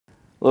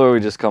Lord,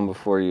 we just come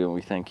before you and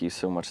we thank you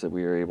so much that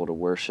we are able to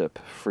worship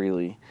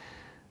freely,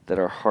 that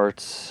our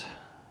hearts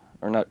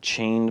are not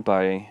chained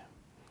by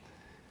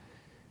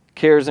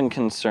cares and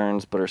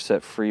concerns, but are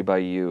set free by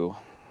you.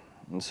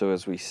 And so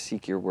as we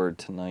seek your word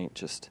tonight,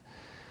 just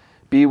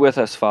be with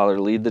us,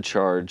 Father. Lead the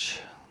charge.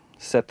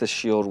 Set the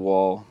shield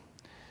wall.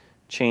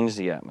 Change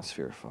the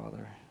atmosphere,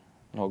 Father.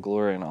 And all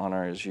glory and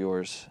honor is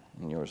yours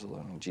and yours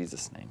alone. In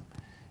Jesus' name,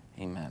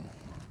 amen.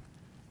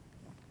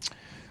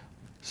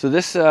 So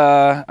this,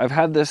 I've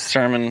had this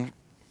sermon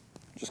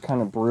just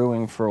kind of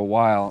brewing for a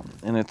while,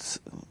 and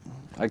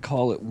I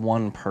call it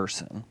one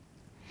person.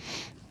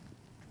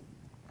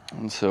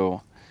 And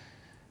so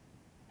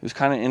it was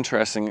kind of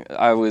interesting.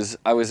 I was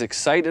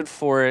excited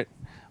for it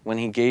when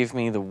he gave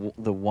me the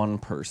one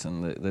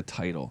person, the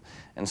title.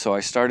 And so I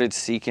started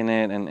seeking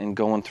it and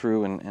going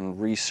through and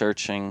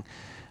researching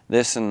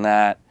this and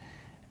that.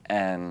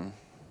 And,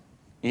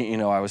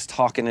 I was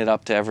talking it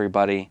up to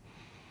everybody.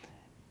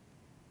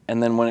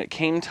 And then when it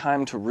came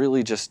time to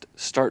really just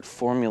start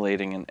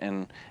formulating,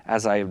 and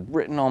as I had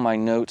written all my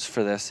notes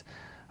for this,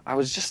 I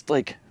was just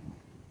like,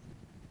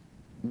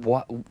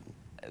 what?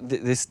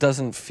 This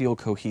doesn't feel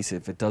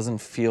cohesive. It doesn't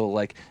feel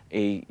like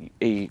a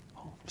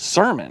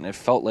sermon. It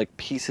felt like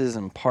pieces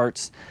and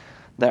parts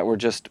that were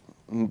just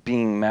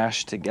being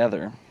mashed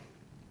together.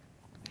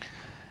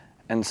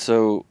 And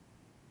so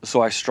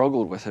I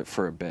struggled with it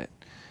for a bit,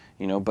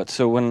 but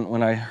so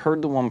when I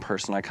heard the one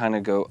person, I kind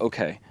of go,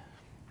 okay,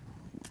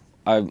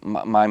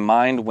 my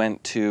mind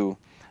went to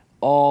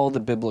all the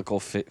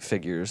biblical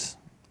figures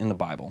in the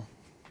Bible,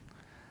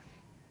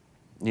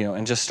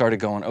 and just started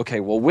going, okay,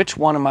 well, which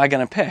one am I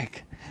going to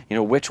pick?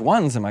 Which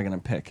ones am I going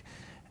to pick?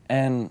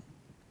 And,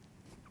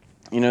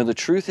 the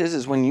truth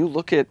is when you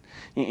look at,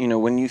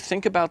 when you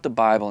think about the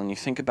Bible and you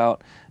think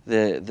about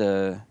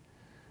the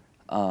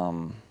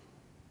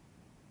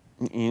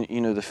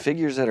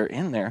figures that are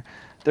in there,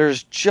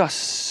 there's just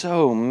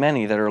so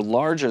many that are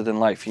larger than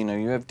life.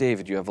 You have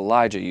David, you have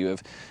Elijah, you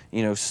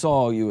have,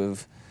 Saul, you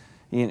have,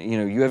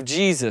 you have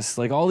Jesus,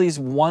 like all these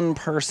one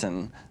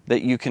person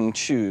that you can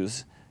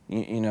choose,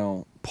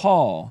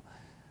 Paul,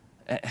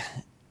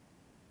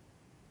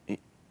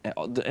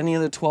 any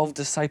of the 12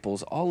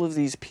 disciples, all of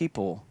these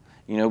people,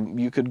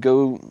 you could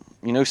go,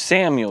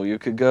 Samuel, you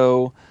could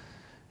go,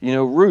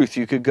 Ruth,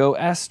 you could go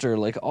Esther,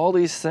 like all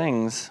these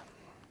things.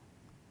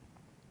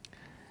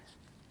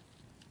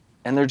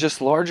 And they're just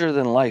larger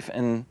than life.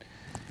 And,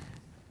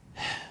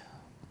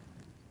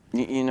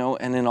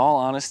 and in all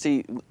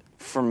honesty,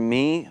 for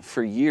me,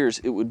 for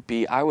years,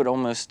 I would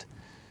almost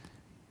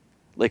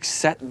like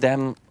set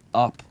them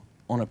up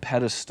on a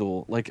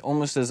pedestal, like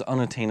almost as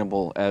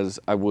unattainable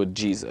as I would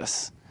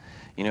Jesus.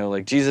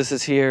 Like Jesus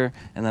is here,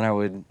 and then I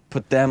would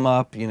put them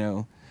up,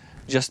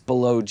 just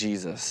below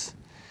Jesus.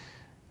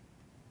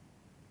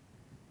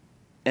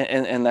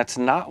 And that's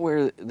not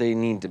where they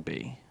need to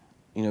be.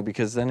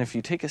 Because then if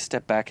you take a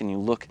step back and you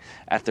look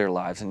at their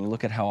lives and you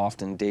look at how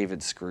often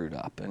David screwed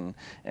up and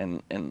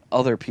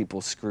other people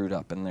screwed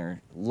up and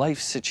their life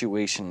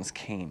situations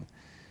came,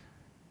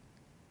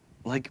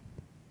 like,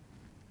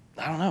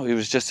 I don't know, it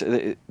was just,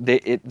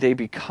 they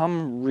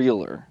become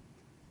realer.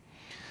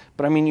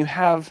 But I mean, you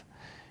have,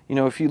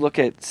 if you look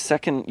at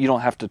you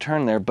don't have to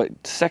turn there,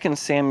 but 2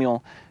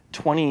 Samuel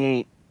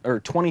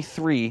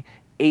 23,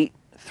 8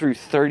 through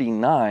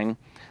 39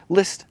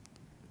 list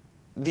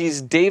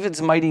these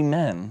David's mighty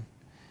men,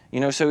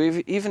 so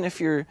even if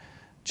you're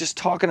just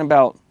talking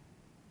about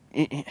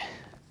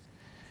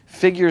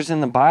figures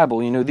in the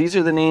Bible, these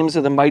are the names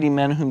of the mighty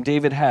men whom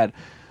David had.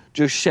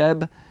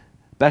 Josheb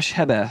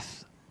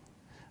Beshebeth,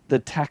 the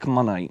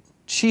Tachmonite,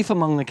 chief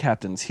among the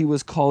captains. He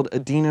was called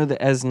Adino the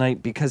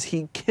Eznite because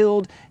he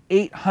killed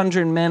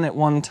 800 men at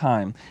one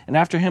time. And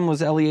after him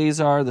was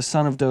Eleazar, the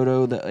son of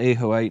Dodo, the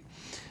Ahohite,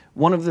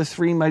 one of the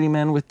 3 mighty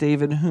men with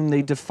David, whom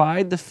they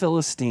defied the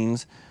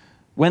Philistines.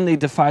 When they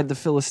defied the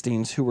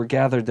Philistines who were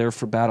gathered there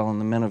for battle, and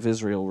the men of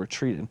Israel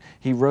retreated,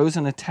 he rose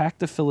and attacked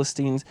the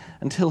Philistines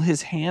until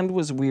his hand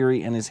was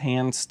weary and his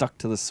hand stuck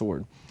to the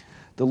sword.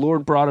 The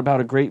Lord brought about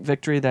a great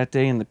victory that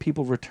day, and the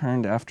people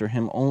returned after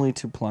him only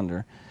to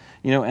plunder.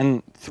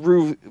 And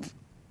through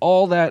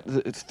all that,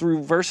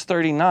 through verse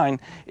 39,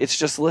 it's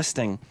just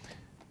listing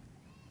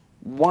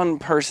one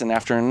person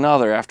after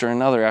another, after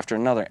another, after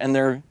another, and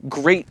they're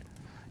great.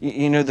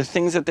 The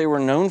things that they were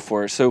known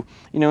for. So,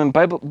 in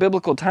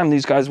biblical time,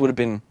 these guys would have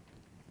been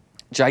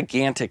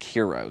gigantic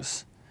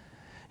heroes.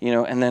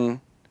 And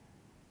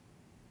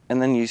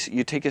then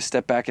you take a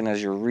step back, and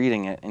as you're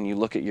reading it, and you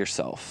look at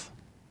yourself.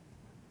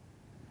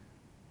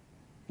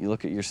 You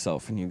look at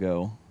yourself, and you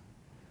go,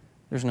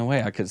 there's no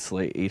way I could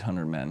slay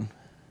 800 men.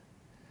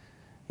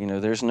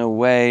 There's no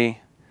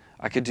way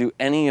I could do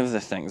any of the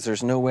things.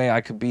 There's no way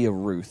I could be a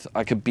Ruth.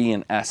 I could be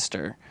an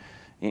Esther.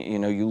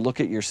 You look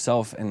at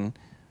yourself, and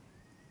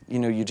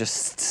you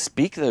just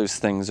speak those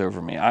things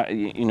over me,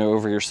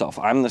 over yourself.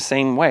 I'm the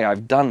same way.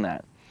 I've done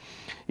that.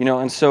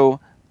 And so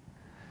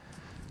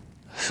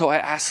I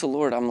asked the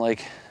Lord, I'm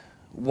like,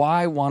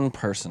 why one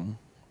person?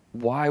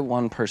 Why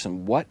one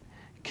person? What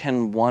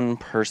can one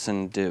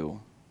person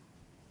do?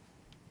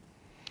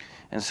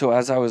 And so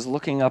as I was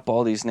looking up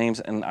all these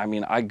names, and I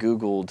mean, I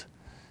Googled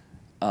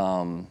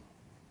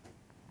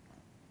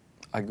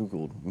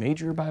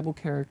major Bible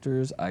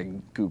characters, I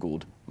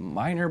Googled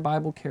minor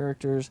Bible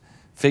characters,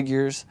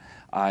 figures.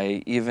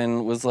 I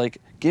even was like,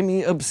 give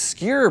me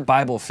obscure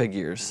Bible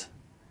figures.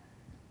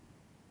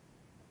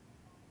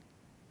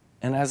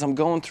 And as I'm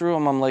going through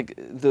them, I'm like,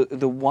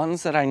 the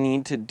ones that I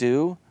need to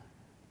do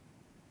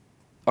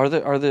are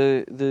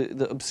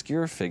the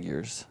obscure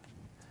figures.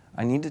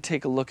 I need to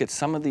take a look at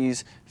some of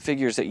these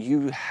figures that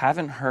you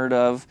haven't heard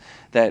of,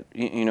 that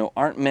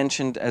aren't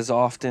mentioned as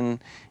often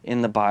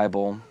in the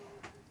Bible.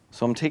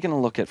 So I'm taking a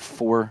look at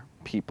 4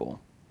 people.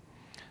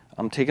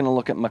 I'm taking a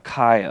look at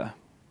Micaiah,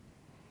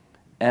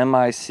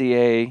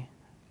 Micaiah.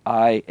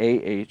 I'm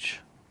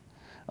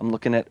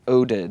looking at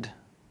Oded,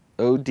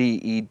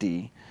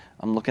 Oded.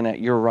 I'm looking at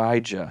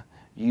Urijah,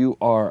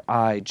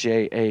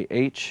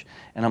 Urijah,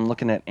 and I'm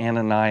looking at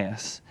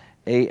Ananias,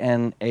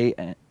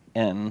 Ananias.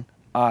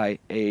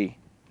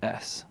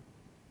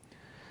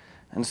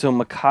 And so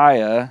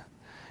Micaiah,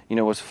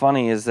 what's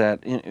funny is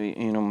that,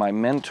 my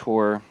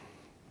mentor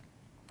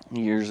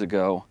years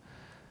ago,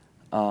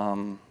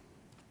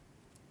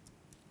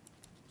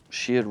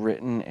 she had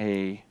written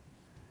a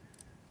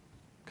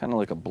kind of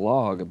like a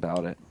blog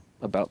about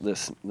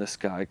this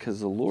guy,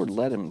 because the Lord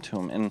led him to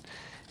him. And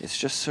it's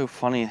just so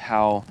funny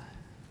how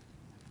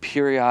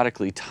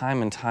periodically,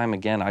 time and time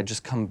again, I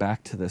just come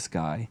back to this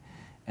guy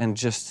and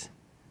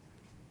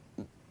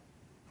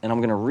I'm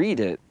going to read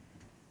it.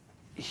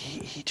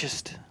 He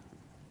just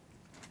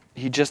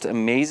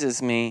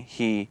amazes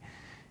me.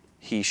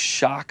 He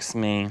shocks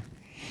me.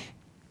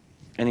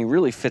 And he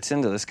really fits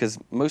into this, because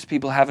most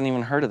people haven't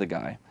even heard of the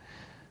guy.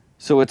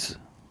 So it's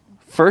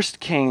 1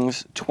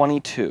 Kings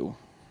 22.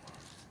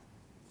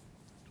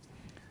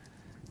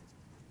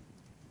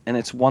 And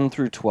it's 1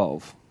 through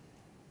 12.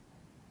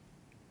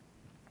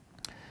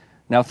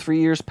 Now 3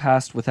 years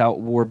passed without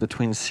war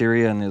between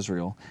Syria and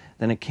Israel.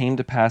 Then it came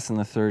to pass in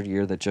the 3rd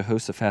year that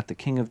Jehoshaphat, the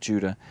king of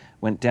Judah,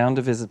 went down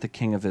to visit the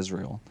king of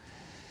Israel.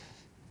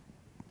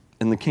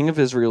 And the king of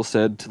Israel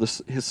said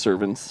to his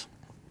servants,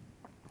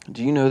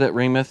 "Do you know that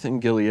Ramoth in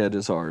Gilead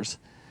is ours,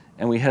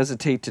 and we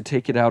hesitate to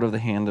take it out of the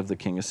hand of the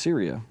king of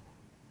Syria?"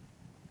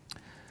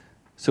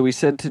 So he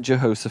said to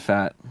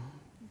Jehoshaphat,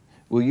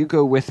 "Will you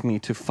go with me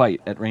to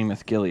fight at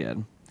Ramoth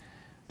Gilead?"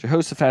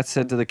 Jehoshaphat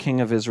said to the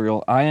king of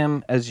Israel, "I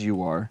am as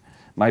you are,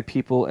 my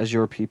people as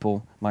your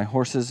people, my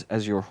horses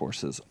as your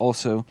horses."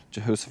 Also,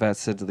 Jehoshaphat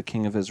said to the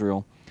king of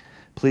Israel,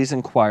 "Please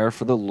inquire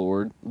for the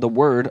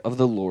word of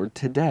the Lord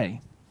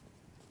today."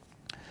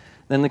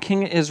 Then the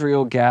king of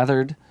Israel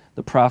gathered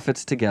the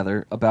prophets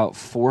together, about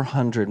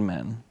 400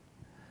 men.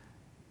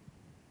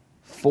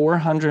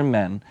 400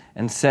 men,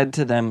 and said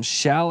to them,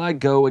 "Shall I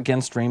go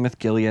against Ramoth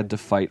Gilead to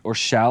fight, or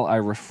shall I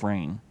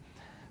refrain?"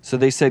 So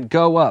they said,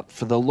 "Go up,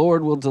 for the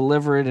Lord will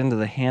deliver it into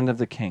the hand of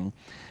the king."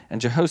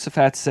 And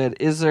Jehoshaphat said,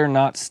 "Is there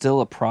not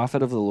still a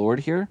prophet of the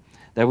Lord here,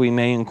 that we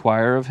may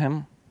inquire of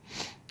him?"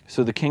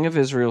 So the king of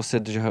Israel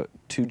said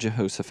to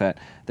Jehoshaphat,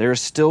 "There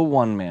is still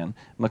one man,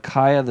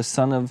 Micaiah the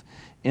son of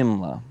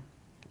Imlah,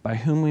 by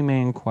whom we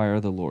may inquire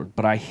the Lord.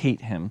 But I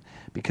hate him,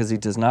 because he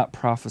does not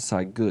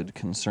prophesy good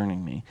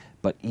concerning me,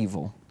 but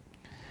evil."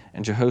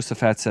 And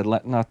Jehoshaphat said,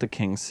 "Let not the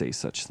king say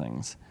such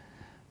things."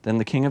 Then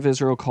the king of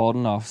Israel called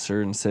an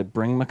officer and said,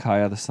 "Bring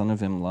Micaiah the son of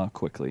Imlah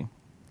quickly."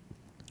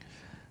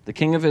 The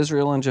king of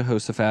Israel and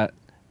Jehoshaphat,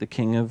 the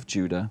king of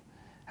Judah,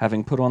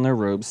 having put on their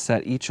robes,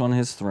 sat each on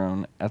his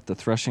throne at the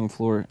threshing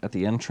floor at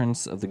the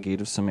entrance of the gate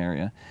of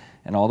Samaria,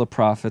 and all the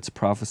prophets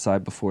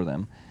prophesied before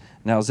them.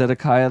 Now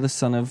Zedekiah the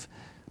son of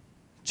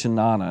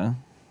Chenaanah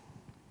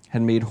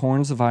had made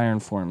horns of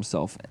iron for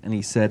himself, and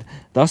he said,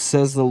 "Thus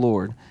says the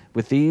Lord,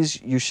 with these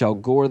you shall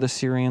gore the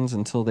Syrians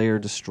until they are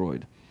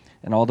destroyed."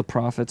 And all the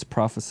prophets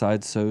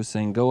prophesied so,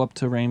 saying, "Go up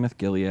to Ramoth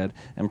Gilead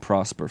and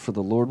prosper, for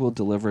the Lord will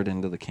deliver it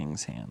into the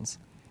king's hands."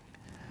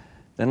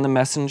 Then the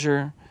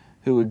messenger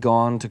who had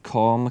gone to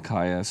call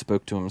Micaiah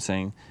spoke to him,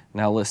 saying,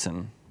 "Now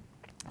listen,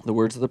 the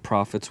words of the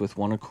prophets with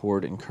one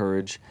accord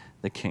encourage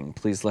the king.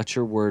 Please let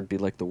your word be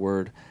like the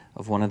word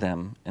of one of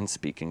them, and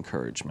speak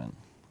encouragement."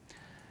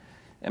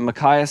 And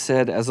Micaiah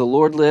said, "As the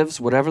Lord lives,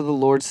 whatever the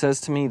Lord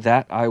says to me,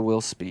 that I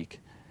will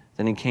speak."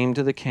 Then he came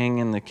to the king,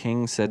 and the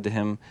king said to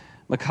him,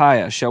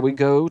 "Micaiah, shall we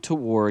go to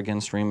war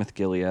against Ramoth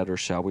Gilead, or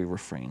shall we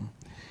refrain?"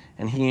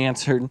 And he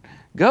answered,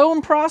 "Go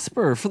and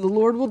prosper, for the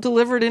Lord will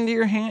deliver it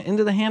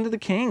into the hand of the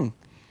king."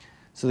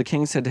 So the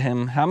king said to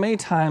him, "How many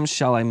times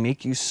shall I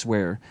make you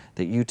swear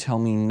that you tell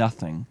me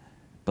nothing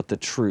but the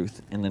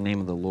truth in the name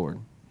of the Lord?"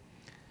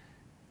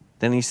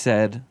 Then he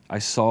said, "I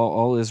saw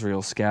all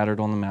Israel scattered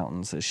on the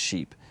mountains as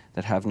sheep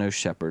that have no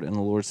shepherd. And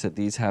the Lord said,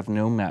 These have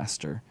no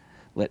master.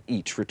 Let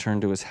each return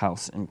to his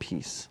house in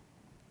peace."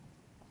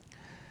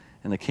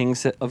 And the king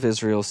of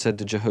Israel said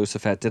to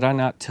Jehoshaphat, "Did I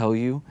not tell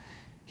you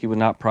he would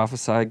not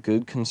prophesy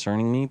good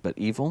concerning me, but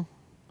evil?"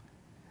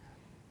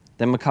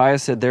 Then Micaiah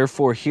said,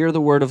 "Therefore hear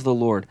the word of the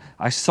Lord.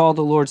 I saw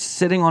the Lord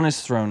sitting on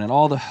his throne, and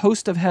all the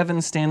host of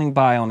heaven standing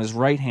by on his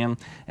right hand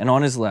and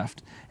on his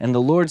left. And the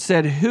Lord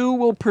said, Who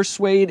will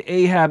persuade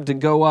Ahab to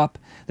go up,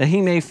 that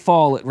he may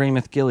fall at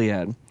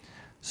Ramoth-Gilead?"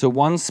 So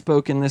one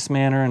spoke in this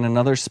manner, and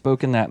another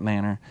spoke in that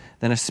manner.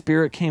 Then a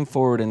spirit came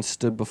forward and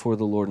stood before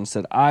the Lord and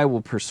said, "I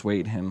will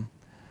persuade him."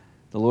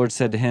 The Lord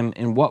said to him,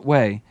 "In what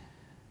way?"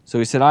 So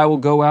he said, "I will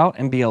go out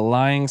and be a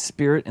lying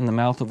spirit in the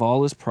mouth of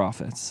all his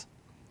prophets."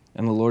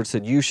 And the Lord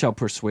said, "You shall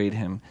persuade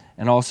him,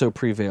 and also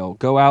prevail.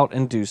 Go out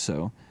and do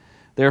so.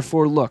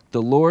 Therefore, look,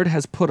 the Lord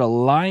has put a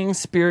lying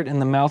spirit in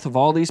the mouth of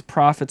all these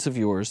prophets of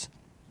yours,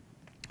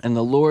 and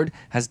the Lord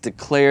has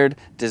declared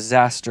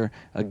disaster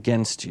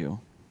against you."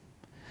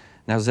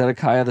 Now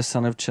Zedekiah the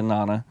son of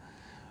Chenaanah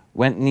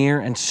went near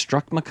and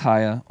struck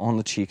Micaiah on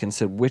the cheek and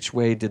said, "Which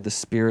way did the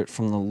spirit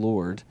from the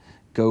Lord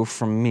go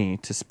from me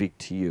to speak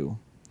to you?"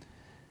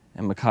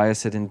 And Micaiah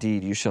said,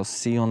 "Indeed, you shall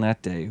see on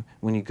that day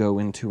when you go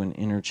into an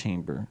inner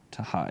chamber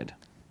to hide."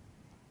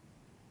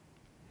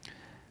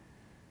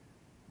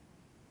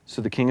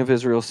 So the king of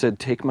Israel said,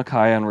 "Take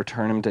Micaiah and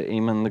return him to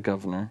Amon the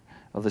governor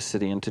of the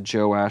city and to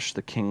Joash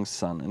the king's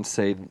son, and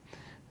say,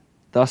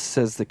 Thus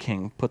says the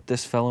king, put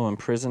this fellow in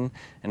prison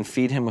and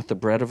feed him with the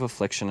bread of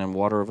affliction and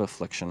water of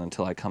affliction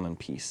until I come in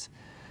peace."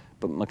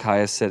 But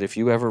Micaiah said, "If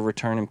you ever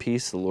return in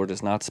peace, the Lord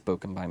has not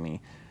spoken by me."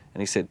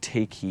 And he said,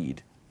 "Take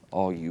heed,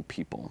 all you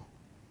people."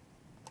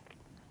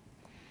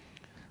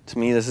 To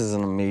me, this is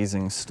an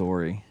amazing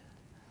story.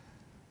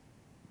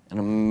 An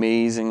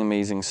amazing,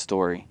 amazing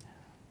story.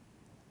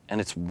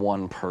 And it's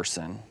one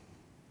person.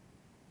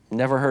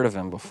 Never heard of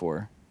him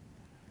before.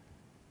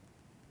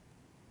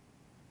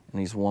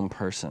 And he's one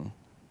person.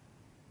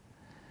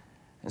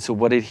 And so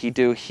what did he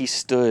do? He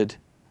stood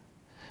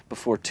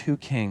before 2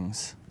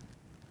 kings.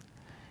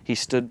 He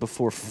stood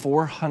before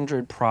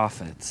 400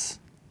 prophets.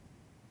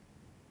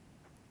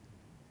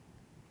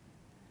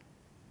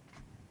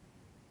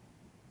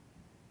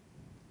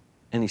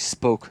 And he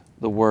spoke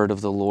the word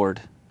of the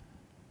Lord.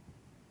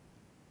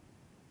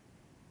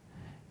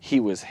 He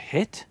was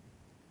hit.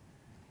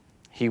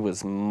 He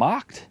was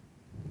mocked.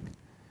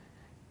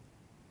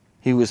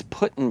 He was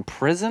put in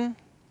prison.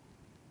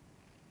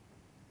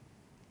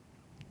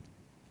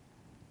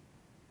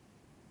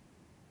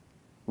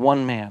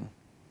 One man.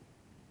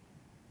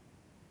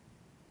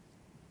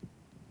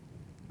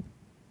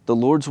 The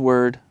Lord's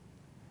word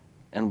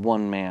and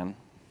one man.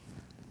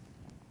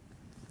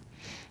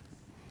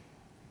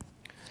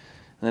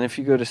 And then if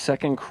you go to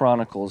 2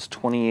 Chronicles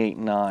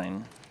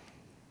 28:9.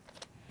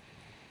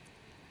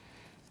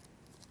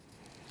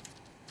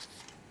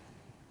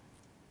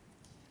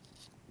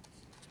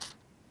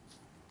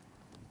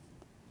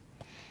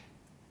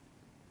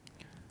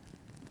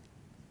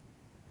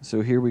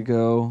 So here we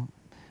go.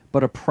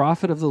 But a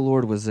prophet of the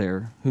Lord was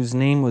there, whose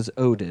name was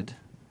Oded.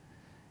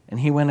 And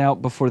he went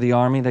out before the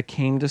army that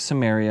came to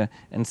Samaria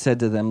and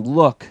said to them,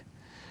 "Look,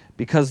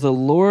 because the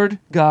Lord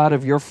God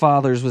of your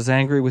fathers was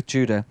angry with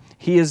Judah,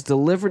 he has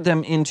delivered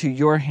them into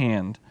your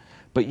hand.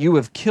 But you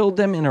have killed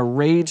them in a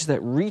rage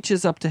that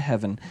reaches up to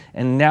heaven.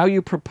 And now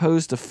you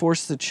propose to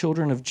force the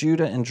children of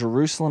Judah and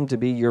Jerusalem to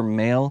be your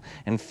male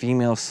and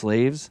female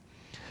slaves.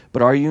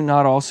 But are you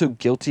not also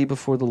guilty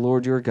before the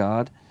Lord your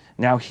God?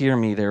 Now hear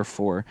me,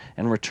 therefore,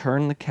 and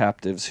return the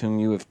captives whom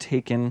you have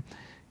taken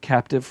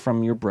captive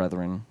from your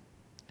brethren.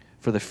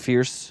 For the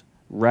fierce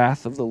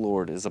wrath of the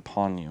Lord is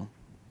upon you."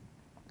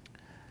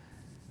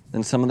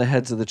 Then some of the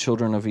heads of the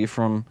children of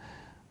Ephraim,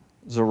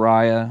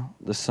 Zariah,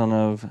 the son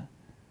of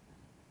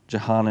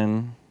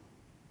Jehanan,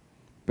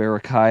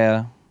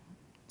 Berechiah,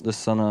 the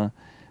son of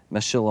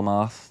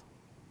Meshillemoth,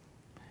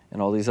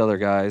 and all these other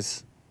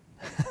guys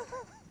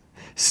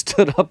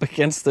stood up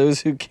against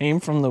those who came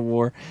from the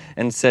war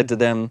and said to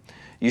them,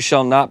 "You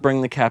shall not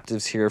bring the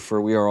captives here, for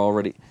we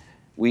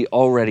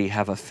already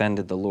have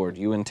offended the Lord.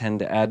 You intend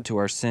to add to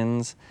our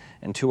sins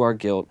and to our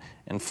guilt,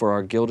 and for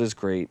our guilt is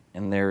great,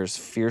 and there is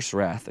fierce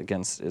wrath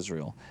against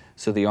Israel."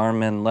 So the armed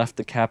men left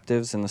the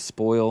captives and the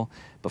spoil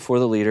before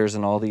the leaders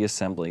and all the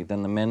assembly.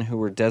 Then the men who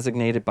were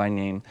designated by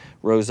name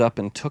rose up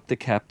and took the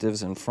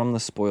captives, and from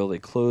the spoil they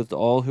clothed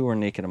all who were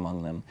naked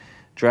among them,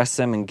 dressed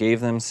them and gave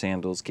them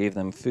sandals, gave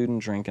them food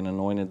and drink and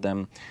anointed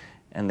them,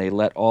 and they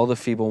let all the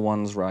feeble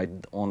ones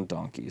ride on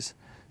donkeys.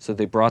 So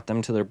they brought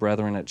them to their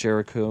brethren at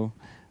Jericho,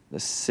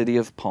 the city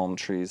of palm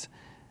trees.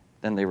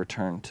 Then they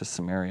returned to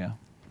Samaria.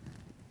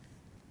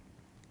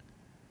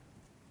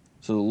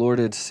 So the Lord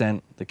had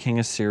sent the king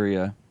of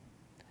Syria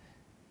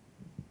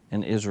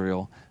and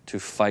Israel to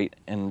fight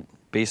and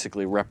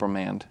basically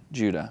reprimand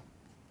Judah.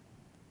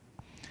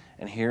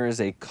 And here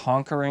is a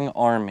conquering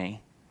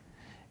army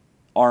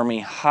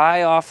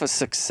high off of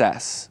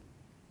success,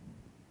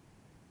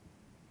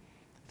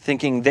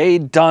 thinking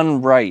they'd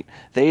done right.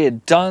 They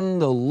had done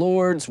the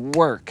Lord's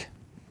work.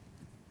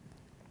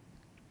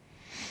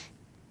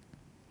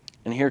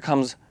 And here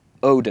comes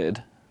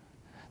Oded.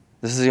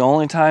 This is the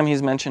only time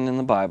he's mentioned in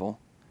the Bible.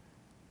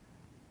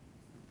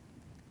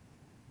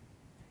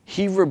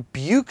 He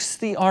rebukes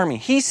the army.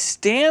 He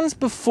stands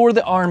before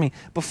the army,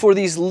 before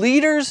these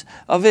leaders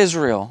of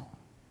Israel,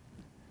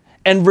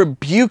 and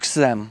rebukes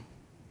them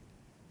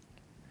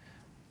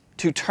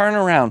to turn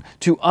around,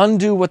 to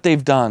undo what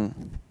they've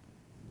done.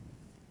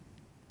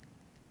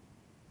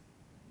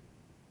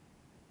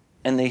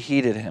 And they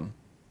heeded him.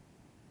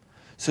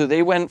 So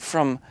they went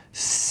from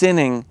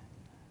sinning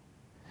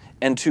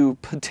and to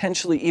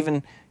potentially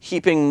even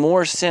heaping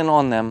more sin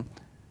on them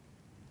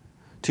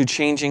to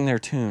changing their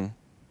tune.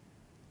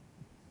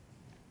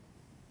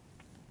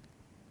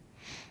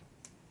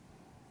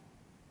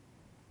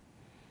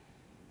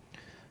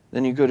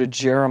 Then you go to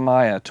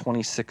Jeremiah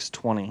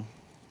 26:20.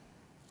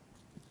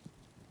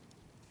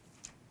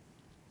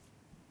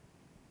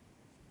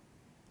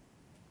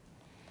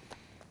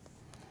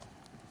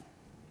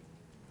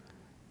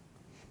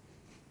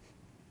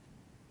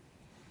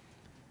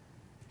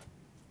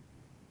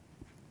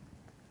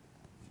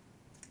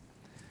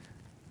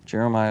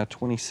 Jeremiah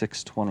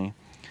 26:20.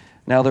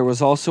 Now there was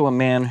also a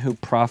man who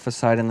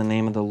prophesied in the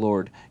name of the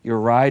Lord,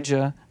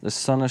 Urijah, the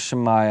son of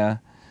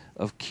Shemaiah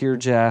of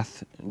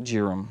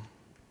Kirjath-jearim,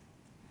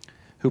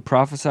 who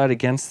prophesied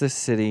against this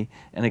city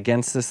and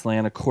against this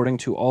land according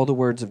to all the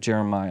words of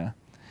Jeremiah.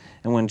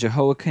 And when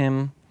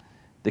Jehoiakim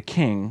the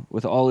king,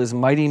 with all his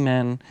mighty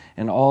men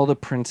and all the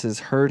princes,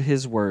 heard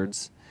his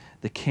words,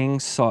 the king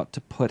sought to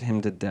put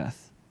him to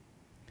death.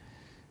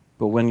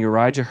 But when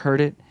Urijah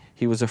heard it,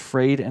 he was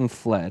afraid and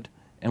fled,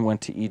 and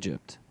went to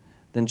Egypt.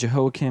 Then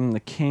Jehoiakim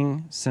the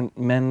king sent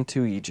men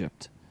to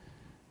Egypt.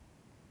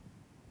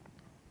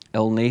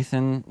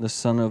 Elnathan the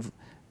son of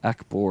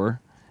Achbor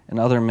and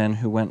other men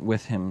who went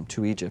with him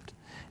to Egypt.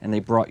 And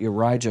they brought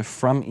Urijah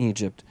from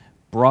Egypt,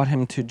 brought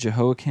him to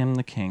Jehoiakim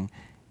the king,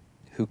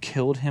 who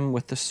killed him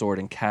with the sword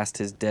and cast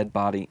his dead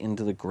body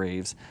into the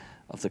graves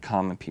of the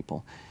common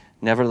people.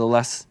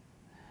 Nevertheless,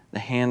 the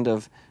hand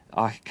of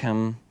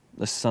Ahikam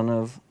the son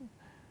of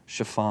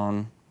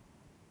Shaphan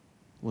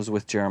was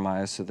with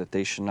Jeremiah, so that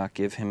they should not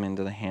give him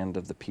into the hand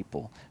of the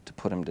people to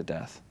put him to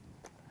death.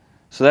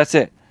 So that's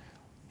it.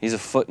 He's a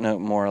footnote,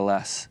 more or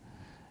less.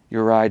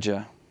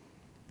 Urijah.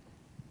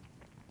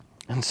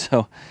 And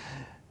so,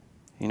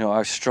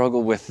 I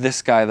struggle with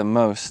this guy the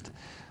most,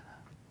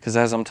 because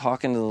as I'm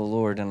talking to the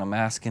Lord and I'm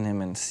asking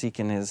him and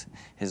seeking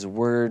his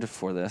word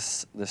for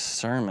this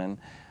sermon,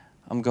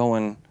 I'm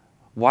going,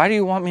 why do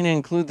you want me to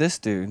include this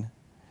dude?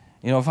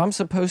 If I'm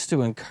supposed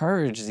to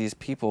encourage these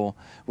people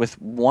with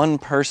one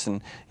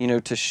person,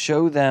 to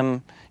show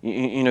them,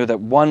 that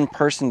one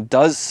person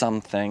does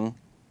something,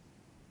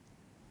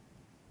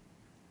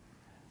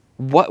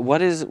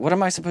 what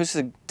am I supposed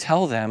to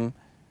tell them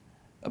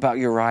about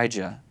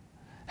Urijah?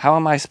 How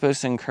am I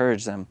supposed to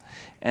encourage them?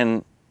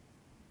 And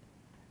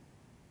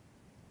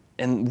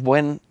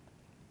when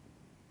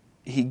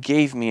he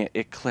gave me it,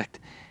 it clicked.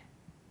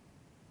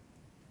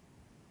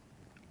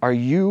 Are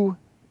you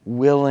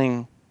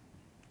willing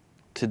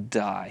to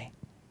die?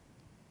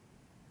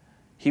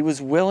 He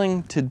was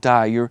willing to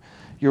die.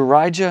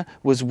 Urijah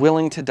was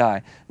willing to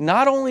die.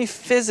 Not only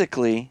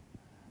physically,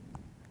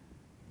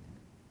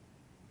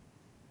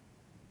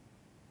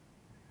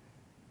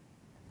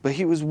 but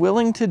he was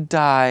willing to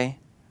die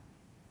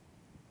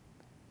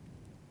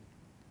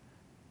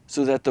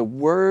so that the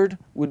word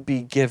would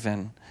be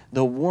given,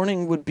 the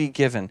warning would be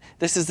given.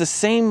 This is the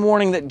same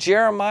warning that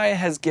Jeremiah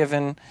has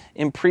given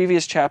in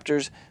previous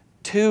chapters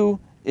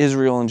to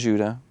Israel and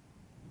Judah.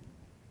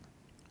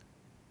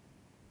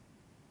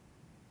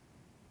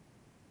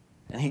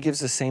 And he gives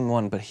the same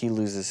one, but he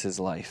loses his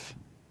life.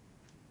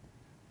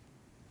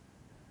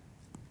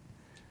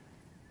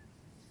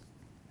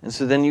 And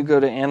so then you go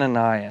to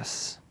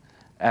Ananias,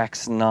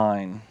 Acts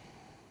 9.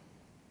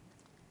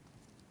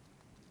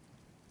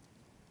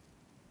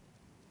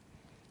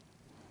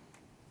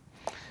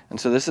 And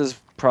so this is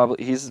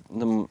probably,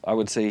 I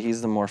would say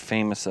he's the more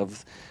famous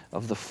of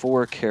the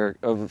four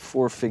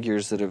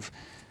figures that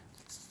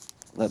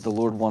the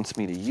Lord wants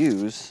me to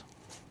use.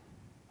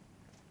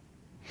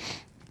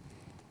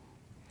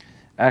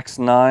 Acts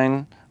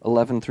 9,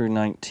 11 through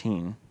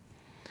 19.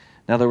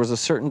 Now there was a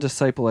certain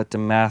disciple at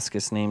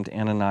Damascus named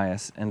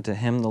Ananias, and to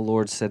him the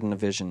Lord said in a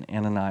vision,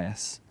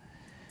 Ananias.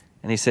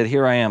 And he said,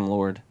 Here I am,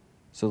 Lord.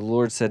 So the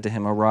Lord said to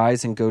him,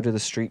 Arise and go to the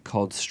street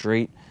called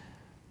Straight,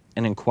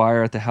 and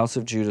inquire at the house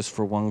of Judas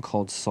for one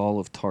called Saul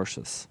of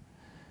Tarsus.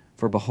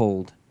 For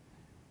behold,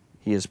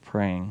 he is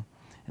praying,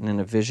 and in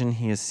a vision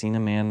he has seen a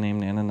man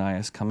named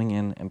Ananias coming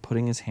in and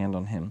putting his hand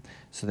on him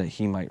so that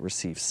he might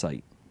receive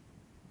sight.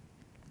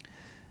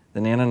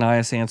 Then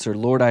Ananias answered,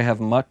 Lord, I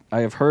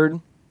have heard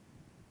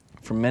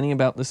from many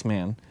about this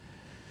man,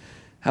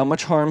 how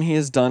much harm he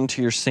has done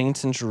to your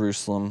saints in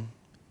Jerusalem,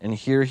 and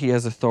here he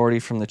has authority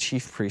from the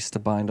chief priests to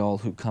bind all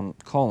who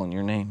call on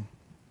your name.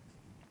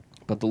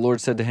 But the Lord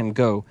said to him,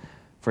 Go,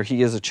 for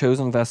he is a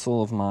chosen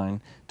vessel of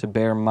mine to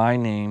bear my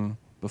name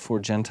before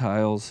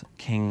Gentiles,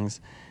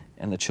 kings,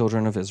 and the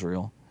children of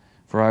Israel.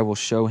 For I will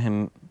show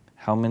him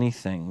how many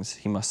things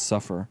he must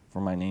suffer for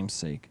my name's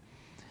sake.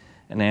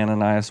 And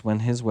Ananias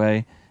went his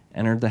way,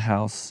 entered the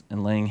house,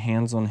 and laying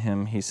hands on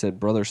him, he said,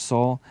 Brother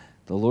Saul,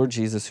 the Lord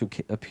Jesus, who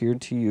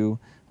appeared to you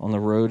on the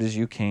road as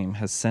you came,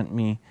 has sent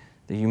me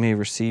that you may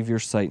receive your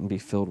sight and be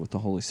filled with the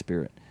Holy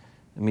Spirit.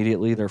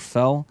 Immediately there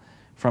fell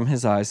from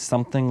his eyes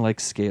something like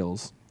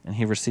scales, and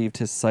he received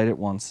his sight at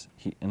once,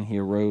 and he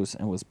arose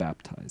and was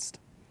baptized.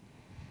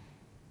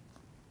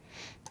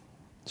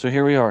 So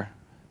here we are.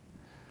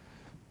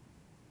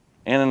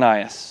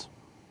 Ananias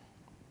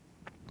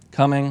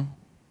coming,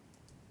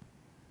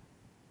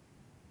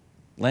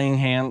 laying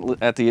hand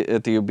at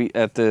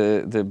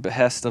the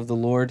behest of the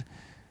Lord,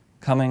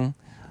 coming,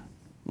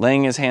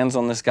 laying his hands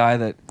on this guy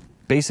that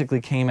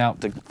basically came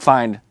out to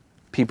find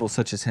people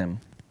such as him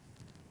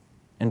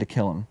and to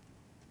kill him.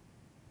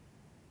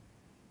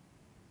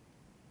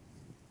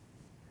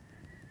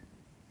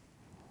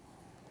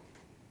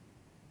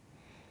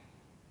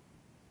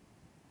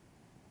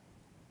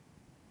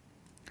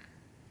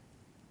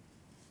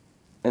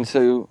 And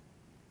so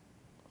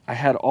I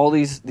had all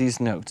these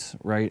notes,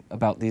 right,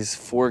 about these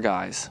 4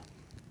 guys.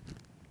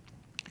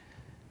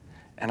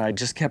 And I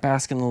just kept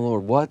asking the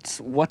Lord, what's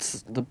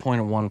the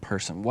point of one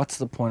person? What's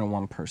the point of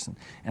one person?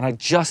 And I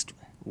just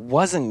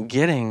wasn't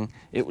getting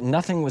it.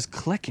 Nothing was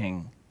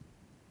clicking.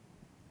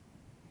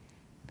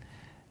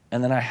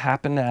 And then I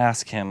happened to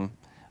ask him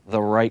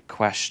the right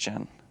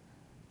question.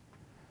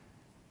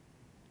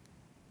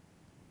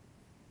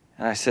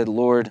 And I said,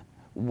 Lord,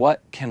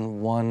 what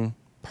can one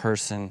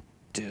person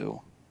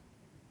do?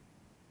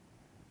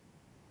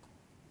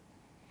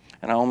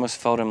 And I almost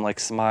felt him like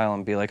smile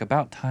and be like,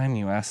 about time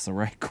you asked the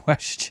right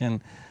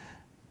question.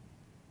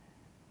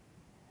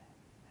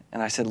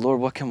 And I said, Lord,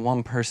 what can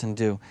one person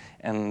do?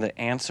 And the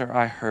answer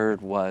I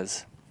heard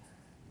was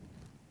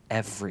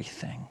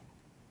everything.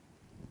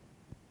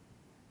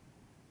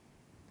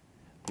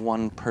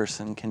 One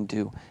person can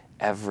do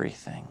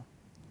everything.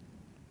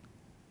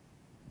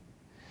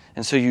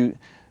 And so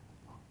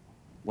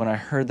when I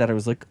heard that, I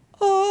was like,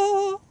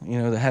 oh,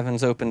 the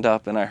heavens opened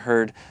up and I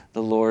heard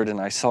the Lord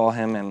and I saw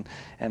him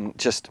and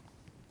just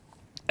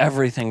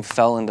everything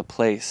fell into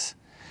place.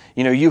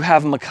 You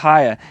have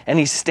Micaiah and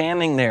he's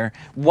standing there.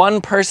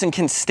 One person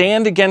can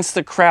stand against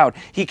the crowd.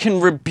 He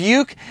can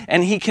rebuke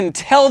and he can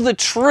tell the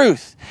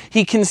truth.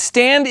 He can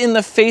stand in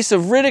the face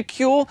of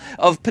ridicule,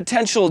 of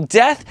potential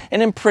death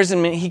and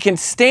imprisonment. He can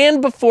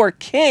stand before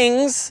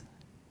kings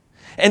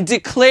and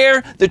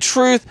declare the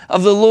truth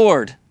of the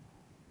Lord.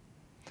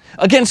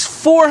 Against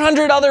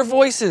 400 other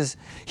voices,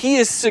 he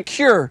is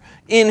secure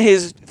in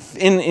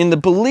the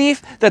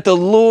belief that the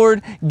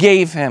Lord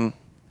gave him.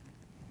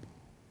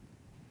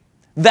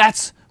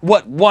 That's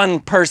what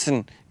one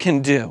person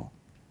can do.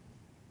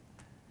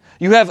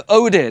 You have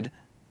Oded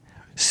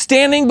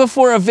standing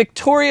before a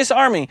victorious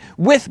army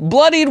with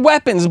bloodied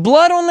weapons,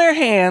 blood on their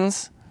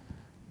hands,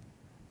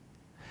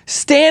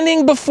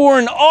 standing before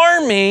an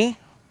army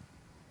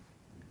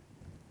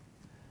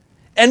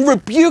and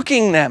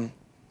rebuking them,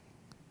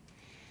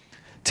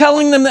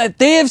 telling them that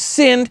they have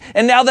sinned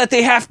and now that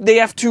they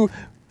have to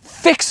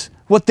fix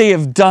what they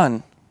have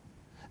done,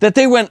 that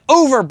they went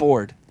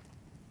overboard.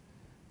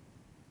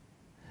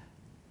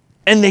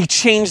 And they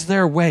changed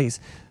their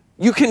ways.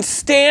 You can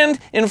stand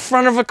in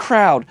front of a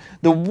crowd.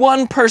 The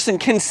one person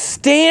can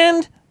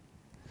stand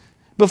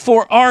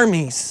before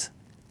armies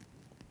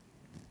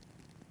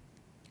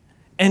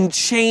and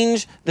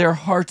change their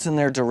hearts and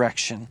their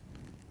direction.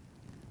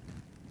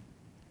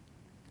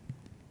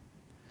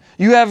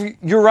 You have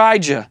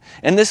Uriah,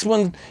 and this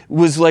one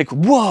was like,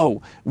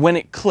 whoa, when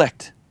it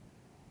clicked.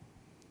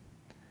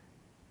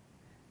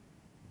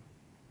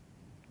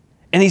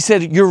 And he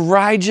said,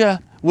 Uriah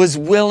was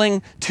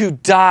willing to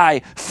die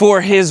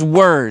for his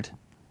word.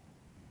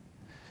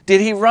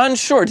 Did he run?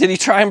 Sure. Did he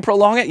try and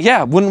prolong it?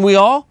 Yeah, wouldn't we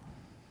all?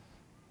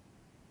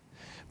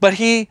 But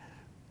he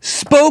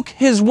spoke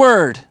his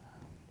word,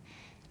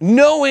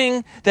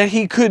 knowing that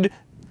he could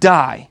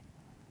die.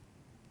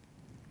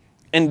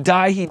 And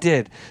die he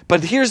did.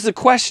 But here's the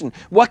question.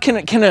 What can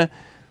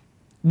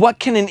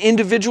an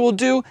individual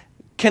do?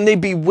 Can they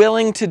be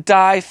willing to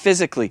die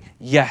physically?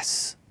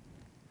 Yes.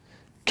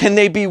 Can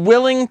they be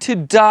willing to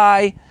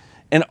die?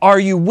 And are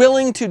you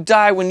willing to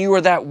die when you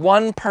are that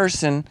one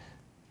person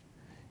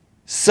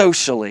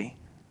socially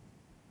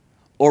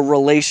or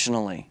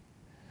relationally?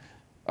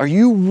 Are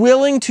you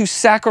willing to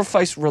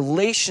sacrifice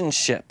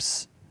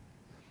relationships,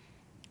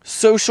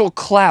 social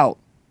clout?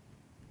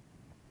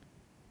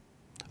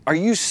 Are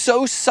you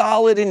so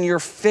solid in your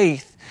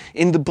faith,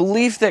 in the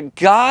belief that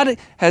God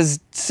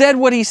has said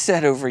what he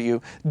said over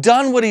you,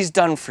 done what he's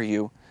done for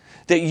you,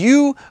 that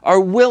you are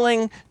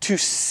willing to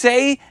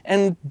say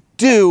and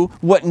do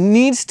what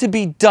needs to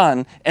be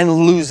done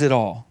and lose it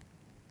all?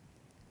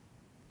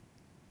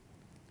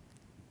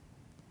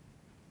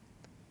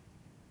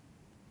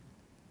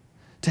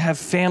 To have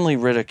family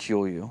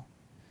ridicule you,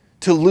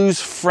 to lose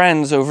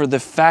friends over the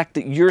fact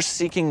that you're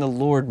seeking the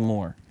Lord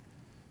more.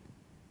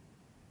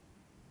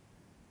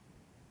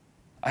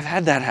 I've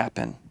had that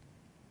happen.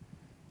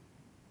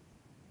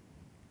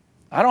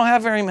 I don't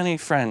have very many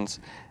friends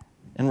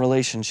and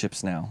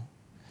relationships now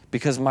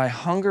because my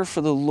hunger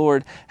for the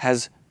Lord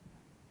has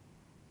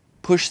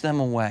pushed them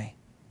away.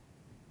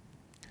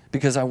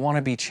 Because I want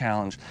to be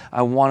challenged.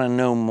 I want to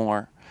know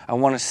more. I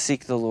want to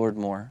seek the Lord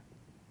more.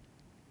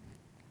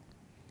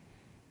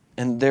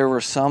 And there were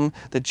some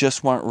that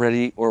just weren't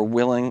ready or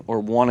willing or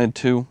wanted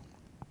to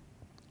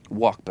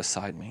walk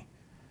beside me.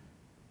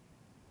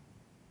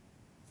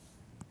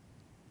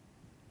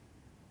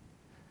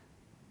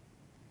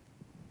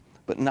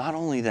 But not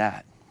only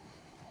that,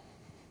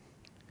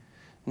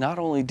 not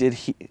only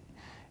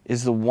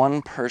is the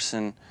one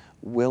person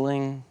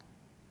willing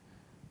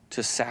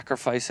to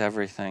sacrifice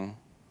everything,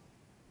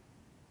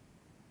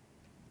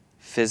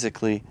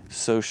 physically,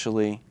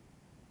 socially,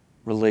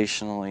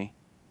 relationally,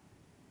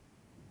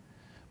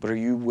 but are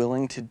you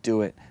willing to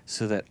do it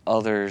so that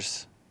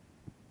others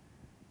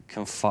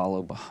can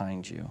follow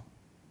behind you?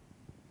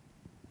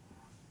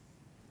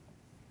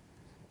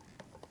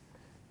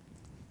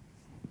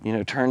 You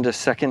know, turn to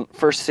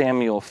 1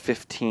 Samuel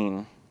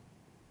 15.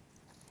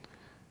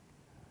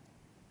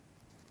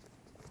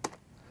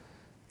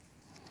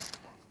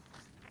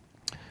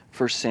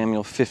 1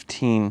 Samuel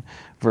 15,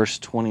 verse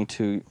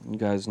 22. You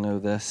guys know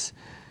this.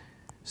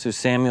 So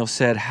Samuel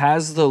said,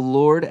 "Has the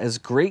Lord as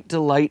great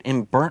delight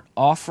in burnt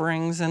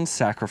offerings and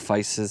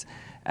sacrifices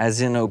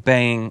as in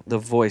obeying the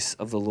voice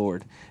of the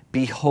Lord?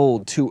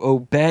 Behold, to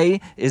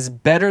obey is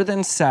better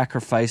than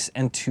sacrifice,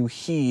 and to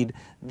heed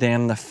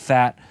than the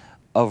fat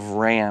of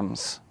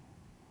rams."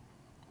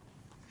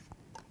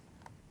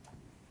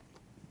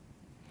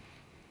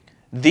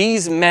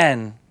 These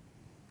men,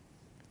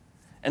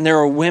 and there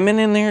are women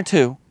in there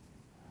too,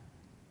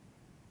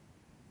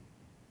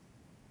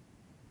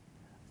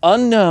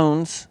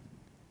 unknowns,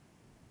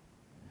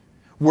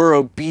 were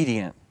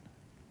obedient.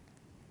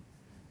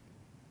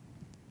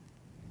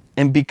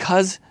 And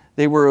because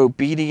they were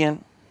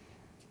obedient,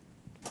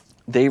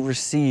 they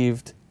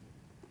received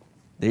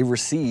the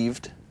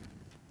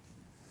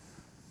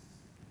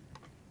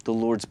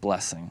Lord's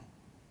blessing.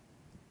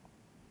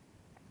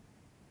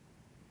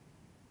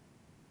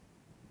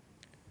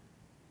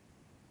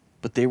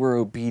 But they were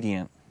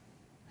obedient,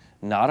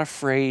 not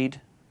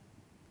afraid,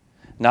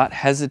 not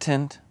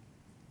hesitant,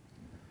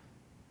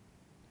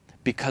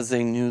 because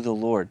they knew the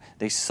Lord.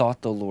 They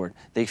sought the Lord.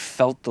 They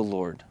felt the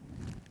Lord.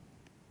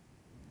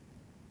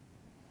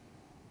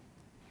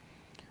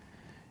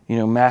 You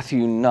know,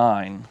 Matthew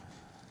 9.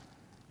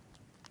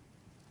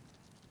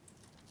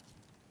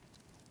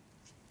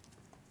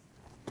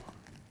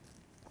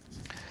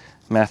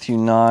 Matthew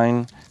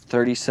 9,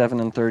 37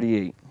 and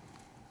 38.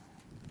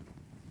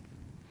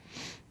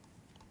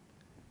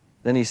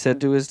 Then he said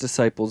to his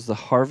disciples, "The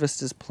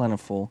harvest is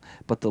plentiful,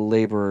 but the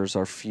laborers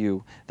are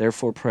few.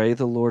 Therefore pray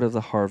the Lord of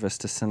the harvest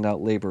to send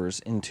out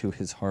laborers into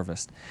his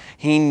harvest."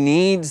 He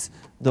needs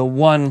the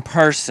one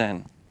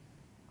person.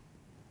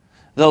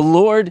 The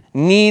Lord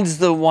needs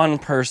the one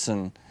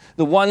person.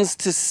 The ones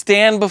to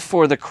stand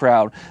before the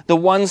crowd. The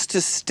ones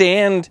to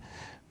stand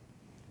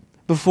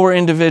before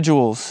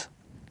individuals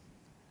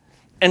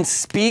and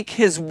speak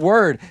his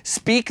word,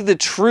 speak the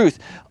truth,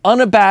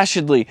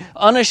 unabashedly,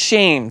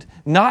 unashamed,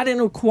 not in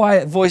a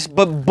quiet voice,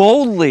 but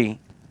boldly.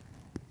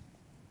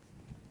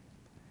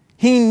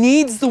 He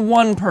needs the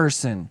one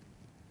person.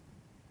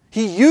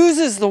 He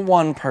uses the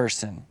one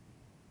person.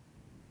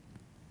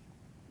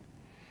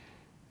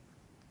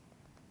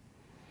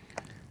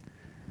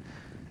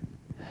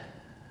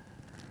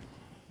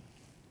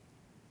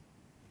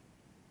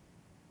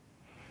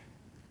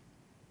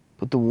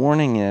 But the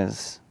warning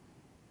is,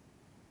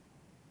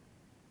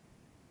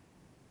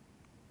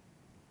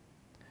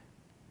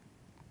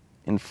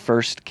 in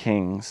 1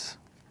 Kings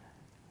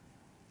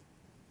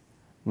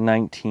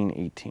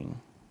 19:18.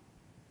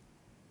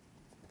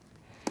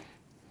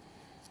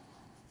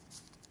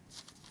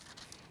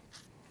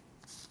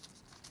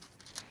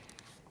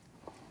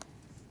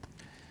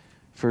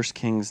 First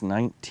Kings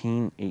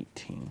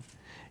 19:18.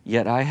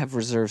 "Yet I have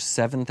reserved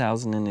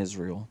 7,000 in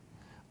Israel,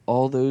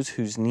 all those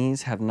whose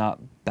knees have not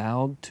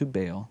bowed to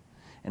Baal,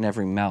 and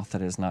every mouth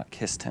that has not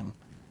kissed him."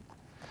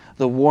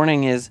 The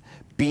warning is,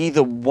 be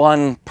the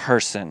one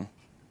person.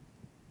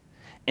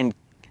 And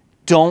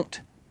don't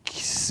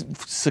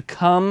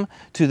succumb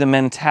to the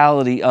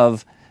mentality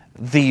of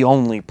the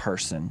only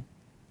person.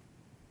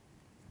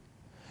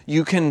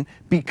 You can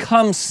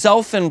become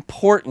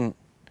self-important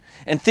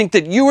and think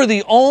that you are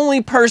the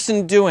only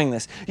person doing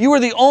this. You are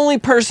the only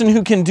person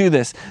who can do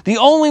this. The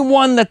only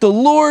one that the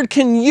Lord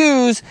can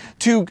use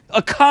to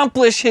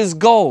accomplish his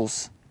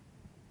goals.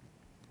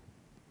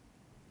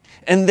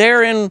 And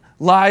therein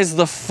lies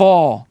the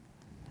fall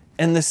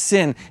and the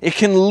sin. It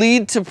can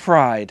lead to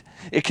pride.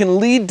 It can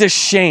lead to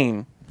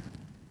shame.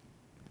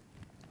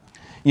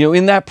 You know,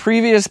 in that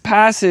previous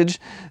passage,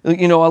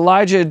 you know,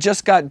 Elijah had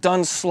just got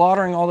done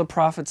slaughtering all the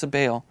prophets of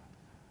Baal.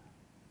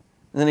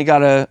 And then he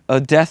got a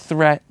death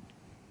threat.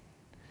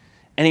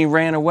 And he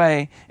ran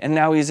away. And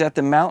now he's at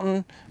the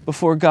mountain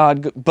before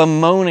God,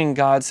 bemoaning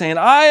God, saying,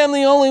 "I am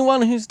the only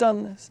one who's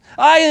done this.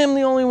 I am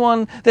the only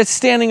one that's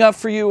standing up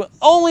for you.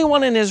 Only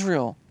one in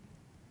Israel."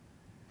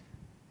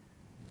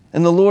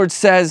 And the Lord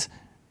says,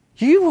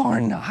 "You are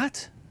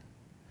not.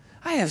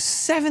 I have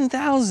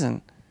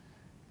 7,000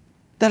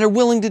 that are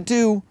willing to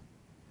do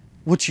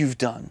what you've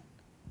done."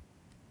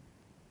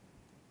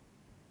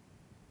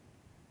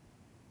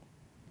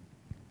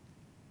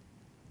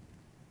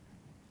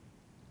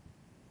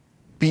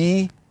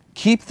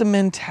 Keep the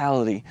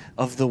mentality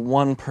of the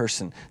one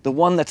person, the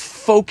one that's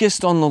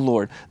focused on the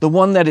Lord, the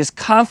one that is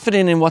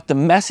confident in what the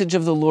message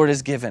of the Lord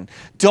has given.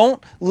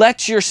 Don't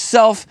let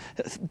yourself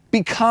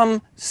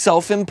become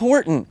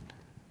self-important.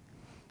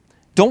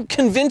 Don't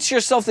convince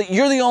yourself that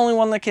you're the only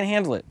one that can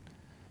handle it.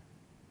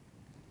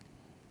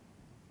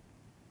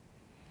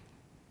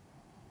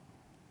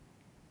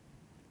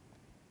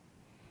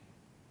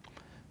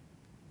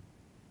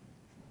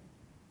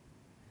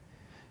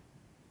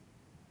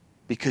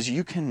 Because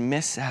you can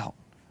miss out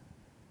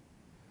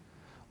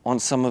on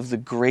some of the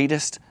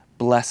greatest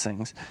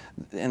blessings.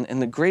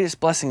 And the greatest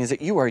blessing is that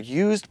you are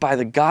used by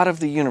the God of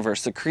the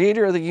universe. The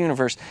creator of the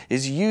universe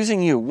is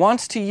using you,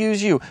 wants to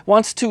use you,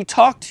 wants to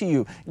talk to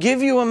you,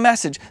 give you a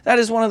message. That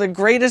is one of the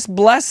greatest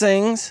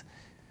blessings.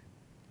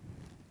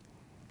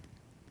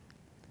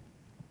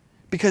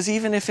 Because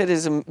even if it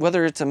is,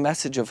 whether it's a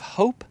message of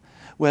hope,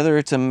 whether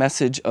it's a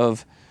message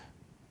of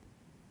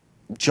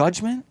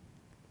judgment,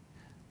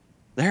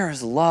 there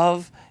is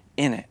love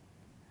in it.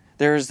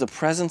 There is the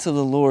presence of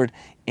the Lord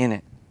in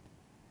it.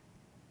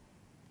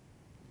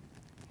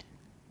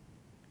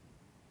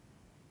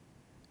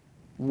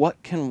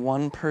 What can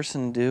one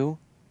person do?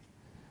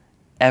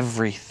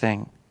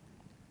 Everything.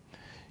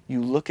 You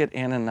look at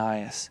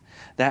Ananias.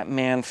 That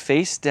man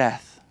faced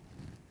death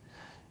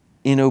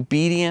in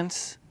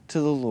obedience to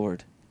the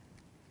Lord.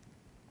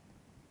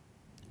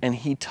 And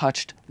he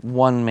touched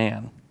one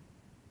man.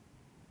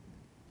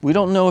 We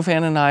don't know if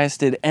Ananias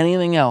did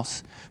anything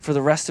else for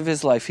the rest of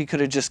his life. He could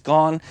have just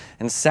gone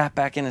and sat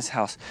back in his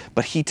house.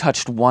 But he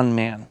touched one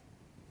man.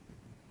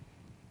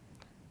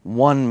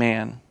 One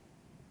man.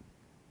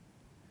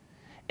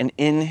 And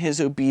in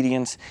his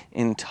obedience,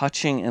 in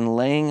touching and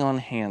laying on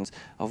hands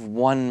of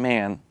one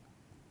man,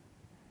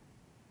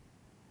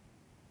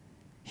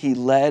 he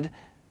led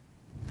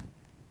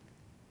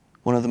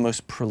one of the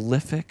most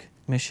prolific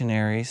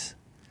missionaries,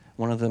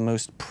 one of the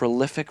most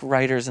prolific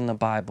writers in the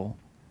Bible,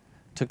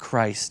 to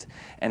Christ,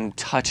 and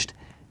touched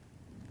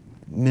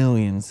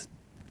millions,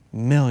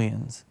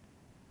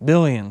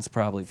 billions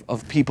probably,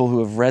 of people who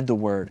have read the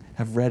Word,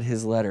 have read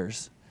his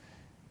letters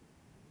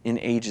in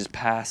ages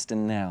past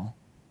and now.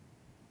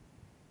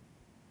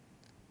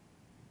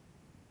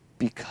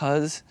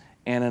 Because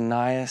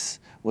Ananias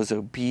was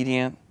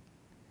obedient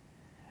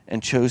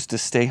and chose to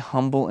stay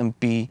humble and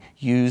be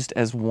used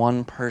as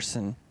one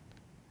person,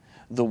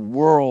 the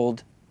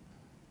world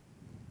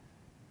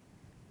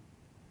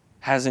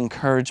has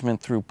encouragement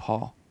through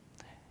Paul.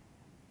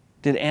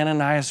 Did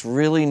Ananias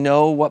really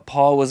know what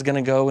Paul was going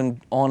to go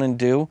on and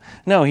do?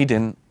 No, he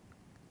didn't.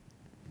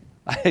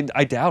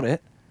 I doubt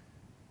it.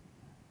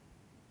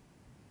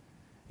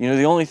 You know,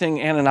 the only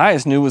thing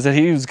Ananias knew was that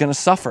he was going to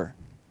suffer,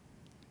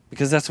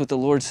 because that's what the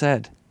Lord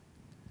said.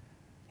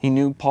 He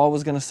knew Paul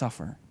was going to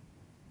suffer.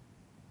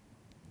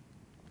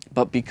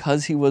 But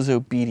because he was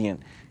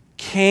obedient,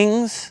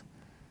 kings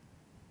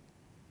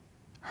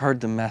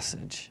heard the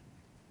message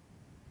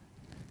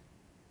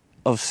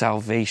of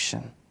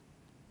salvation.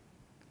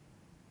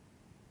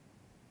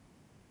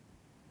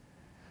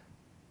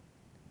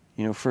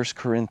 You know, 1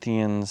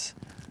 Corinthians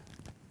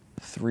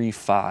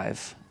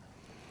 3:5.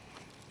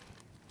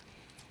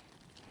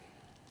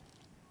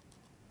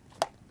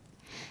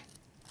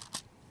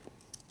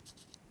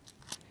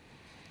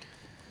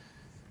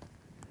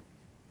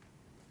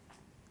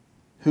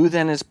 Who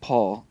then is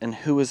Paul, and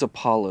who is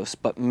Apollos,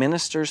 but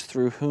ministers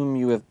through whom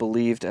you have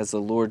believed, as the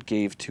Lord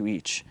gave to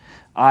each?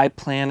 I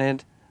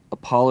planted,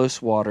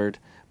 Apollos watered,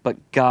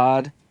 but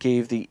God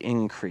gave the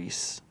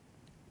increase.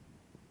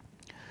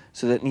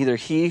 So that neither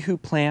he who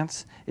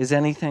plants is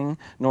anything,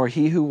 nor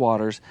he who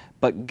waters,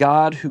 but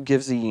God who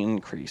gives the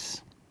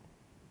increase.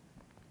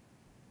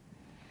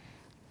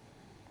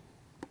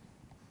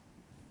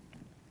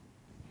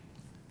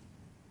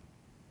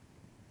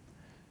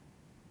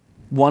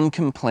 One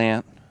can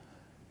plant,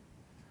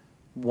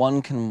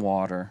 one can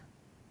water,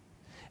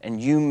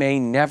 and you may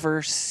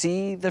never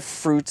see the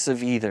fruits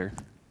of either.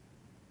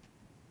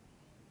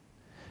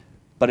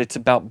 But it's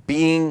about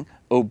being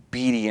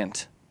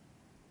obedient.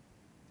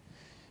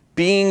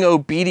 Being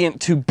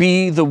obedient to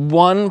be the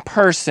one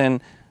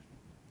person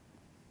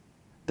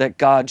that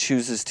God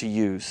chooses to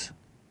use.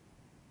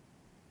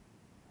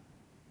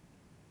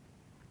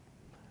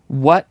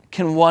 What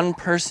can one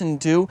person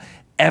do?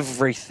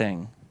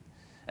 Everything.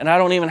 And I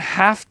don't even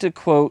have to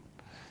quote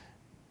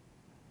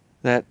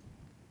that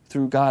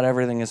through God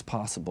everything is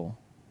possible.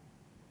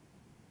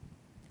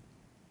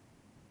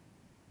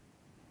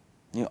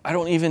 You know, I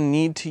don't even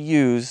need to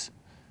use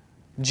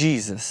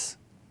Jesus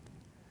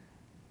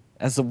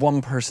as the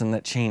one person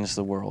that changed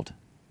the world.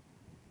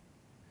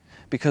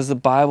 Because the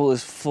Bible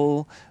is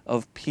full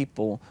of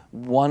people,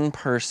 one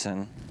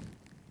person,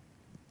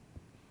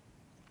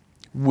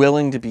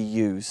 willing to be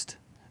used.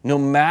 No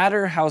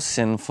matter how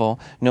sinful,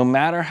 no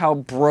matter how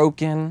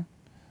broken,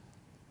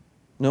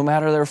 no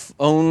matter their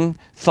own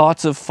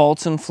thoughts of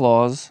faults and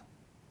flaws.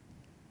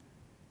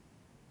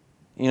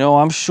 You know,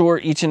 I'm sure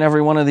each and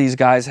every one of these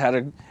guys had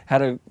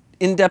a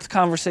in-depth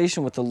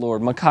conversation with the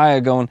Lord.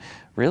 Micaiah going,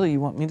 really, you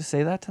want me to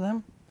say that to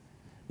them?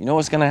 You know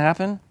what's going to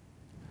happen?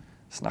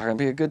 It's not going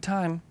to be a good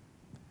time.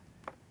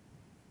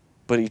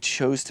 But he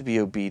chose to be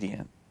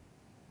obedient.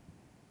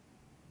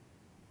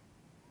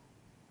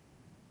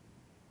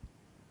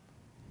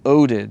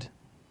 Oded,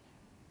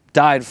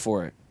 died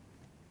for it.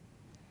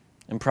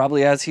 And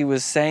probably as he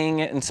was saying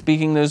it and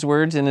speaking those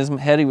words in his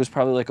head, he was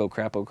probably like, oh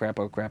crap, oh crap,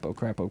 oh crap, oh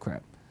crap, oh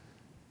crap.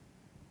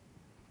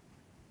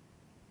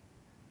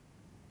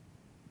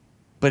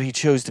 But he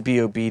chose to be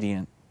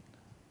obedient.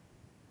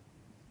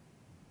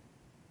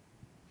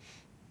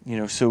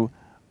 So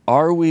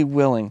are we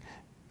willing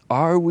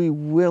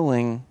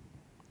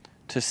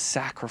to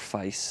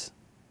sacrifice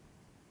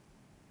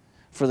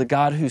for the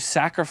God who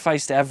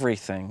sacrificed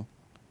everything?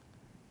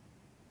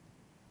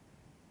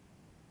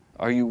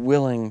 Are you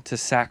willing to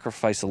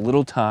sacrifice a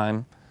little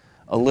time,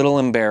 a little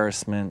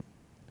embarrassment,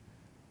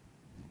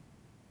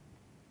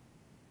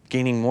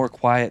 gaining more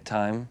quiet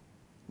time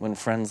when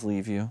friends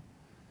leave you,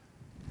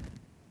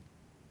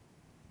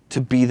 to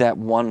be that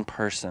one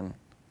person,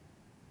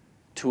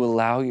 to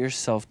allow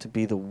yourself to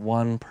be the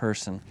one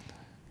person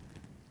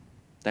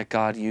that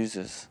God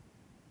uses?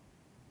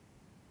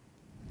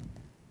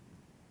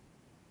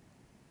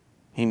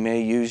 He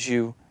may use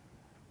you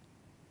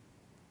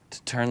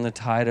to turn the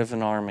tide of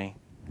an army.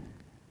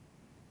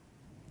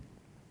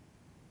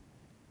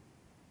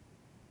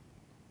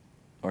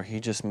 Or he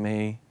just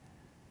may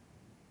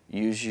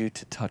use you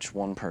to touch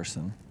one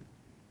person.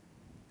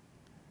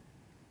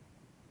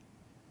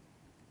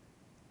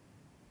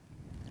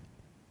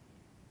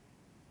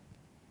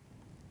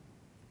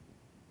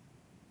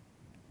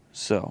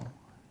 So,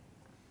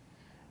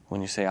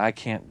 when you say, I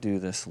can't do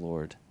this,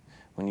 Lord,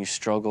 when you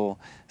struggle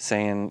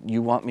saying,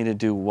 you want me to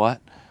do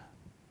what?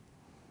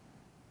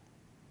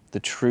 The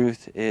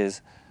truth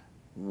is,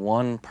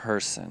 one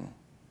person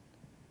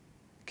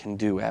can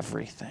do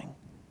everything.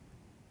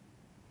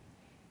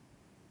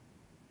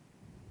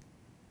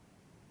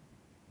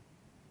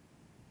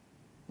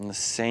 In the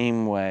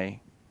same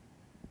way,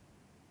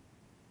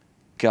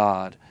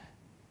 God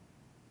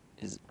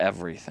is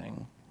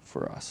everything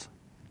for us.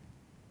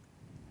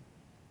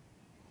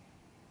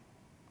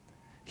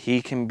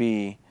 He can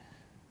be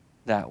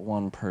that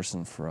one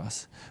person for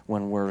us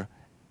when we're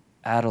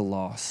at a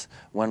loss,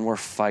 when we're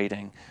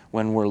fighting,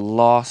 when we're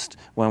lost,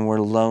 when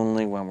we're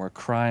lonely, when we're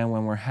crying,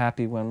 when we're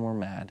happy, when we're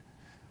mad.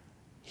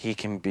 He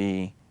can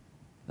be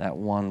that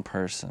one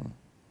person.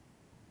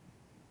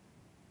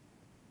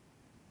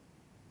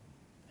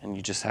 And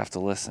you just have to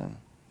listen.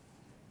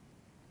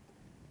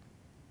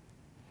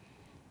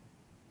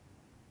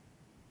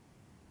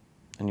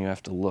 And you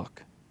have to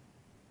look.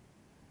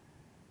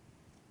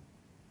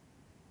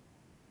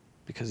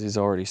 Because he's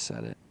already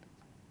said it.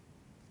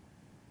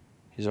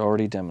 He's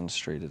already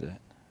demonstrated it.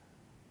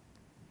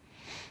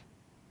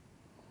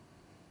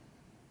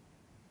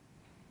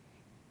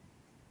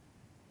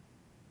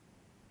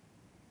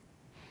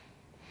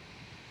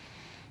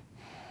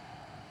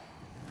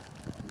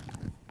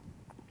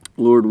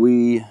 Lord,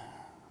 we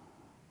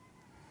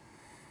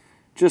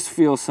just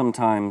feel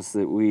sometimes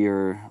that we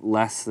are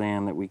less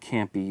than, that we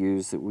can't be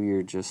used, that we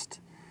are just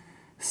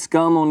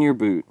scum on your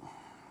boot.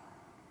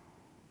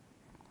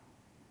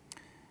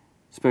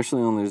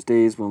 Especially on those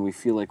days when we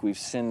feel like we've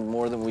sinned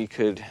more than we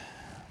could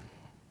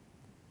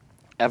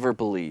ever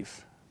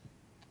believe.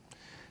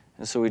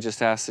 And so we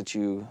just ask that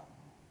you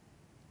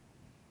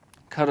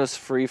cut us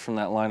free from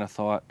that line of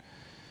thought.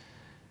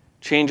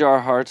 Change our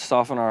hearts,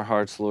 soften our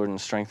hearts, Lord, and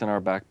strengthen our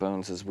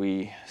backbones as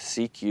we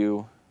seek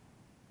you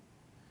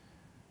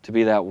to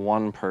be that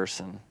one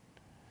person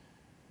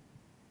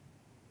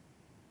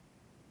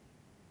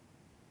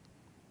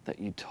that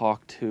you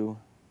talk to,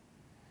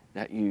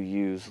 that you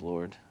use,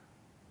 Lord.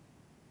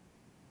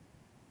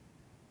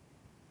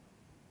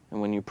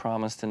 And when you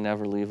promise to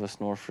never leave us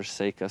nor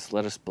forsake us,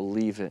 let us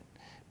believe it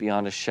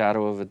beyond a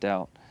shadow of a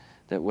doubt,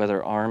 that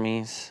whether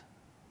armies,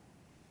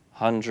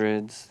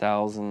 hundreds,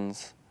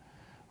 thousands,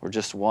 or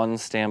just one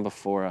stand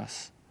before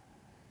us,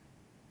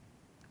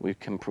 we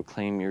can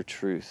proclaim your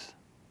truth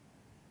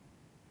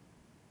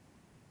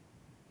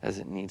as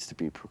it needs to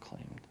be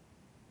proclaimed.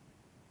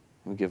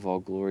 We give all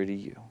glory to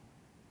you.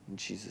 In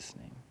Jesus'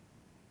 name,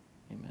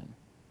 amen.